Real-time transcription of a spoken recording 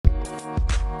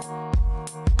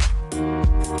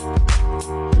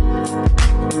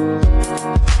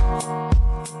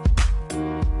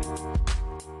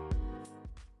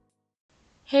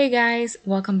guys,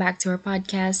 welcome back to our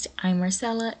podcast. I'm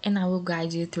Marcella and I will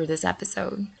guide you through this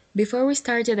episode. Before we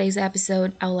start today's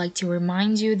episode, I would like to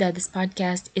remind you that this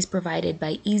podcast is provided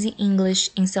by Easy English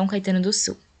em São Caetano do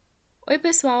Sul. Oi,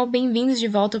 pessoal, bem-vindos de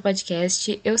volta ao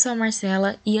podcast. Eu sou a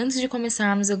Marcela e antes de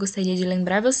começarmos, eu gostaria de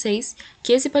lembrar vocês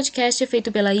que esse podcast é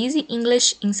feito pela Easy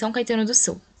English em São Caetano do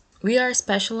Sul. We are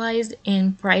specialized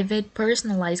in private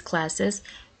personalized classes,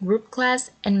 group class,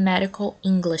 and medical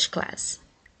English class.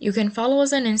 You can follow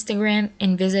us on Instagram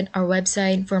and visit our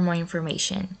website for more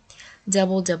information.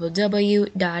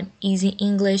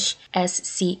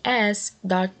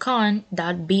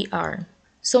 www.easyenglishscs.com.br.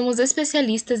 Somos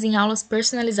especialistas em aulas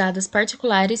personalizadas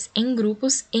particulares em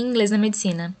grupos em inglês na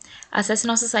medicina. Acesse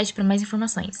nosso site para mais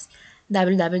informações.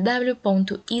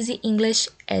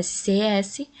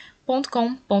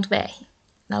 www.easyenglishscs.com.br.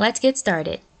 Now let's get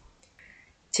started.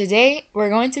 Today, we're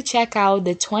going to check out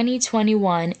the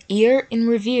 2021 Year in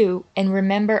Review and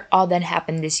remember all that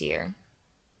happened this year.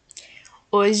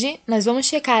 Hoje, nós vamos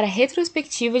checar a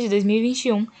retrospectiva de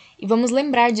 2021 e vamos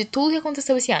lembrar de tudo que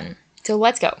aconteceu esse ano. So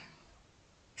let's go!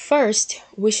 First,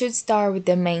 we should start with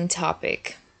the main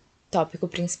topic. Tópico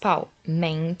principal,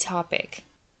 main topic,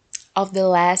 of the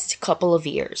last couple of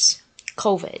years,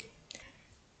 COVID.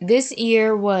 This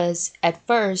year was, at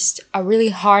first, a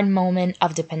really hard moment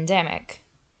of the pandemic.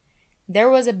 There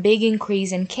was a big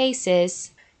increase in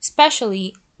cases,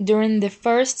 especially during the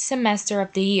first semester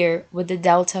of the year with the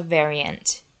Delta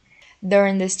variant.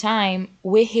 During this time,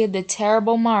 we hit the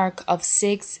terrible mark of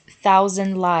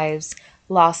 6,000 lives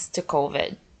lost to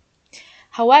COVID.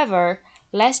 However,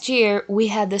 last year we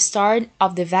had the start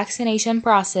of the vaccination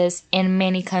process in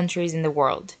many countries in the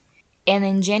world. And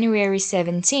on January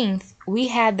 17th, we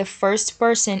had the first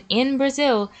person in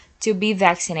Brazil to be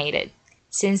vaccinated.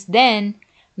 Since then,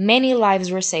 many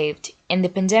lives were saved, and the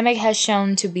pandemic has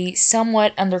shown to be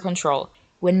somewhat under control,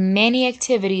 with many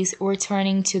activities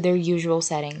returning to their usual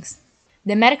settings.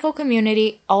 The medical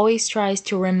community always tries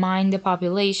to remind the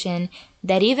population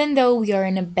that even though we are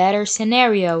in a better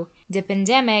scenario, the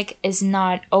pandemic is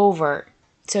not over.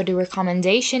 So the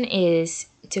recommendation is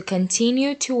to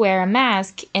continue to wear a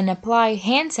mask and apply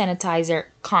hand sanitizer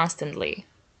constantly.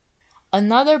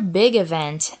 Another big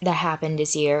event that happened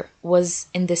this year was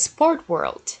in the sport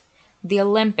world, the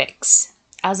Olympics,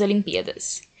 as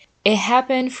Olimpíadas. It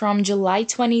happened from July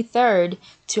 23rd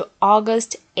to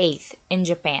August 8th in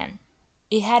Japan.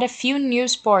 It had a few new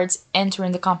sports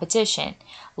entering the competition,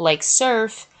 like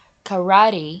surf,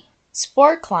 karate,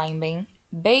 sport climbing,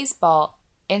 baseball,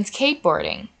 and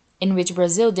skateboarding, in which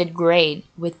Brazil did great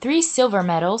with 3 silver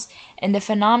medals and the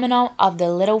phenomenon of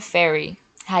the little fairy,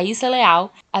 Raíssa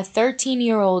Leal, a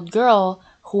 13-year-old girl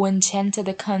who enchanted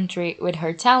the country with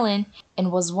her talent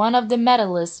and was one of the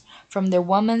medalists from the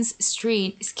women's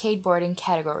street skateboarding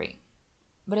category.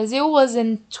 Brazil was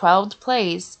in 12th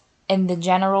place in the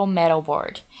general medal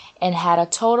board and had a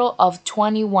total of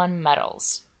 21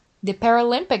 medals. The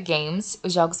Paralympic Games,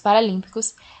 os Jogos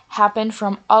Paralímpicos, happened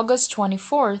from August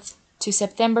 24th to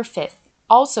September 5th,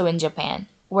 also in Japan,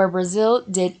 where Brazil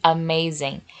did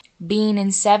amazing, being in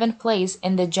 7th place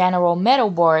in the general medal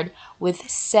board with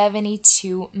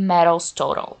 72 medals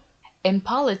total. In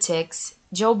politics,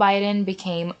 Joe Biden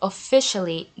became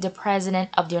officially the President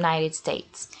of the United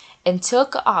States and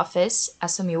took office,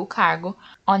 assumiu o cargo,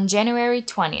 on January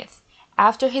 20th,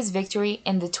 after his victory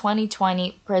in the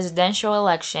 2020 presidential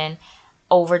election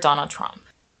over Donald Trump.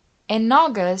 In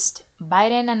August,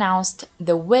 Biden announced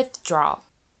the withdrawal,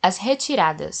 as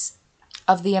retiradas,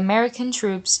 of the American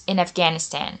troops in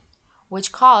Afghanistan,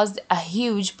 which caused a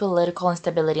huge political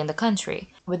instability in the country,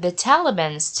 with the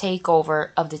Taliban's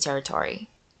takeover of the territory.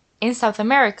 In South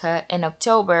America, in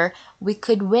October, we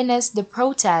could witness the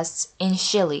protests in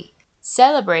Chile,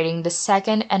 celebrating the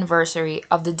 2nd anniversary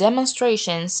of the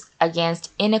demonstrations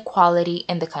against inequality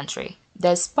in the country,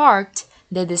 that sparked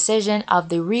the decision of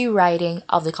the rewriting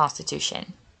of the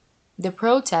Constitution. The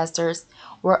protesters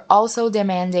were also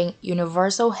demanding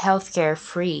universal healthcare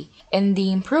free and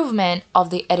the improvement of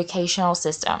the educational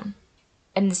system.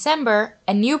 In December,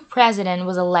 a new president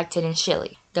was elected in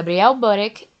Chile. Gabriel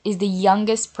Boric is the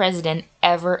youngest president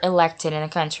ever elected in the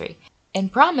country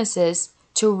and promises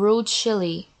to rule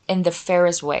Chile in the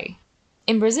fairest way.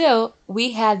 In Brazil,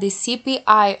 we had the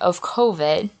CPI of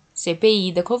COVID,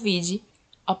 CPI da Covid,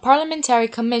 a parliamentary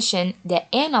commission that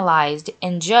analyzed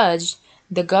and judged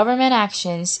the government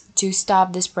actions to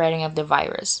stop the spreading of the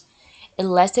virus. It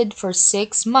lasted for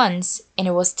 6 months and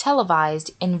it was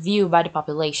televised and viewed by the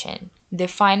population. The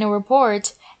final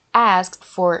report asked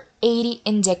for 80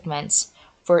 indictments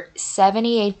for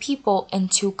 78 people and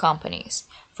 2 companies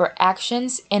for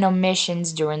actions and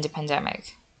omissions during the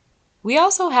pandemic. We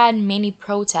also had many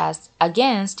protests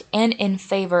against and in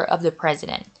favor of the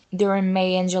president. During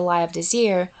May and July of this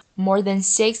year, more than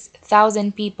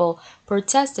 6,000 people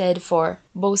protested for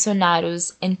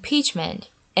Bolsonaro's impeachment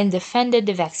and defended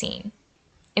the vaccine.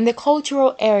 In the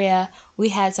cultural area, we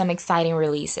had some exciting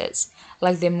releases,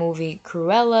 like the movie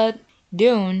Cruella,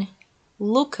 Dune,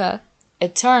 Luca,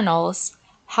 Eternals,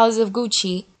 House of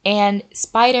Gucci, and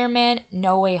Spider-Man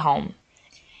No Way Home.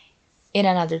 In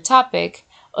another topic,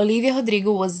 Olivia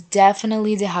Rodrigo was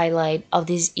definitely the highlight of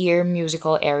this year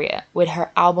musical area with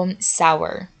her album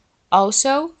Sour.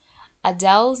 Also,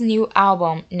 Adele's new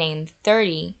album named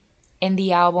 30 and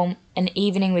the album An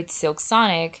Evening with Silk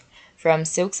Sonic from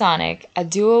Silk Sonic, a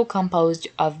duo composed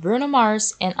of Bruno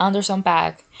Mars and Anderson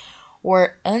 .Paak,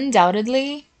 were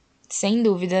undoubtedly, sem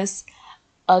dúvidas,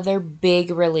 other big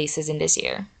releases in this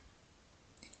year.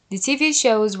 The TV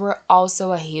shows were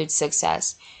also a huge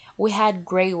success. We had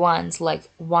great ones like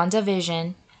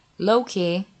WandaVision,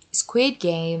 Loki, Squid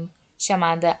Game,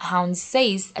 chamada Round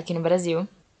 6 aqui no Brasil,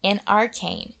 and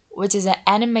Arcane, which is an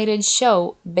animated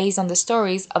show based on the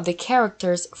stories of the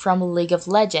characters from League of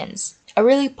Legends, a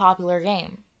really popular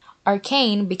game.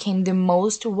 Arcane became the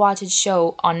most watched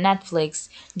show on Netflix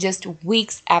just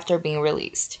weeks after being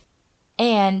released.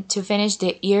 And to finish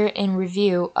the year in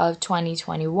review of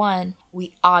 2021,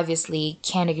 we obviously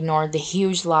can't ignore the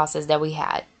huge losses that we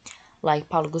had, like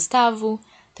Paulo Gustavo,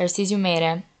 Tarcísio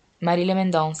Meira, Marília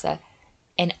Mendonça,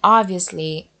 and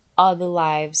obviously all the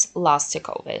lives lost to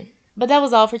COVID. But that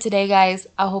was all for today, guys.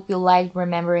 I hope you liked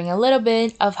remembering a little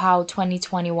bit of how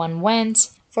 2021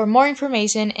 went. For more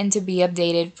information and to be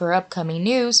updated for upcoming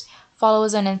news, follow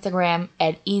us on Instagram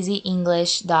at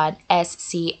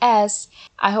easyenglish.scs.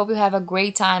 I hope you have a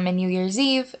great time on New Year's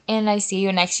Eve, and I see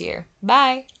you next year.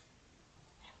 Bye!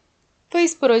 Foi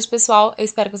isso por hoje, pessoal. Eu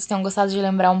espero que vocês tenham gostado de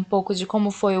lembrar um pouco de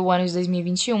como foi o ano de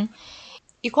 2021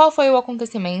 e qual foi o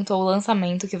acontecimento ou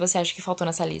lançamento que você acha que faltou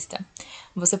nessa lista.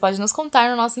 Você pode nos contar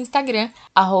no nosso Instagram,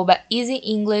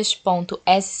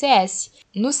 @easyenglish.scs.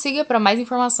 Nos siga para mais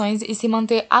informações e se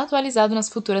manter atualizado nas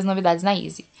futuras novidades na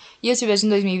Easy. E eu te vejo em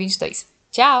 2022.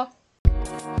 Tchau!